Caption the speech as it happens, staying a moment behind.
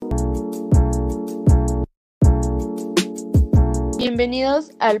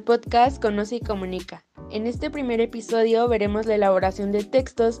Bienvenidos al podcast Conoce y comunica. En este primer episodio veremos la elaboración de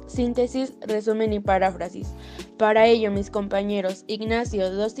textos, síntesis, resumen y paráfrasis. Para ello, mis compañeros Ignacio,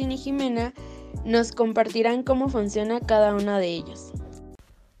 Dustin y Jimena nos compartirán cómo funciona cada una de ellos.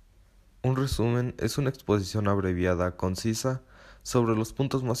 Un resumen es una exposición abreviada, concisa, sobre los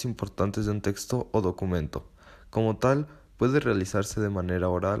puntos más importantes de un texto o documento. Como tal, puede realizarse de manera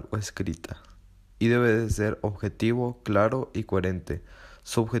oral o escrita, y debe de ser objetivo, claro y coherente.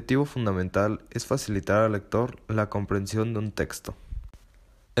 Su objetivo fundamental es facilitar al lector la comprensión de un texto.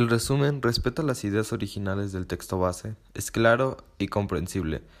 El resumen respeta las ideas originales del texto base, es claro y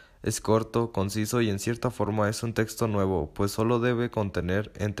comprensible. Es corto, conciso y en cierta forma es un texto nuevo, pues solo debe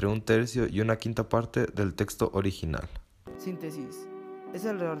contener entre 1/3 y 1/5 parte del texto original. Síntesis. Es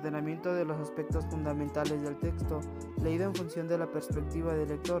el reordenamiento de los aspectos fundamentales del texto, leído en función de la perspectiva del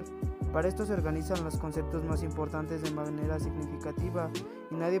lector. Para esto se organizan los conceptos más importantes de manera significativa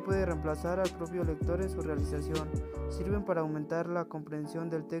y nadie puede reemplazar al propio lector en su realización. Sirven para aumentar la comprensión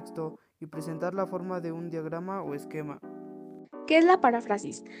del texto y presentar la forma de un diagrama o esquema. ¿Qué es la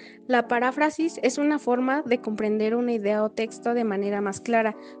paráfrasis? La paráfrasis es una forma de comprender una idea o texto de manera más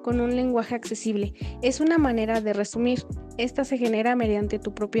clara, con un lenguaje accesible. Es una manera de resumir. Esta se genera mediante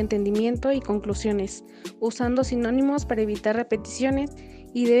tu propio entendimiento y conclusiones, usando sinónimos para evitar repeticiones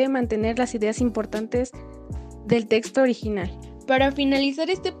y debe mantener las ideas importantes del texto original. Para finalizar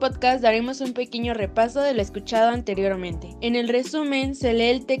este podcast daremos un pequeño repaso de lo escuchado anteriormente. En el resumen se lee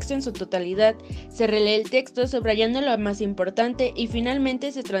el texto en su totalidad, se relee el texto subrayando lo más importante y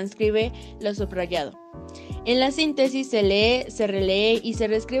finalmente se transcribe lo subrayado. En la síntesis se lee, se relee y se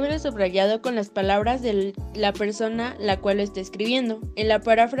reescribe lo subrayado con las palabras de la persona la cual lo está escribiendo. En la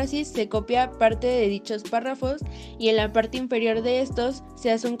paráfrasis se copia parte de dichos párrafos y en la parte inferior de estos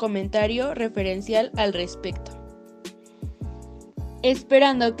se hace un comentario referencial al respecto.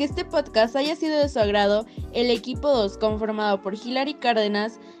 Esperando que este podcast haya sido de su agrado, el equipo 2, conformado por Hilary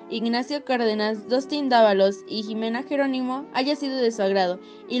Cárdenas, Ignacio Cárdenas, Dustin Dávalos y Jimena Jerónimo, haya sido de su agrado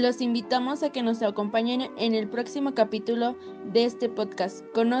y los invitamos a que nos acompañen en el próximo capítulo de este podcast,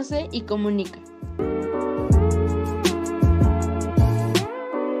 Conoce y comunica.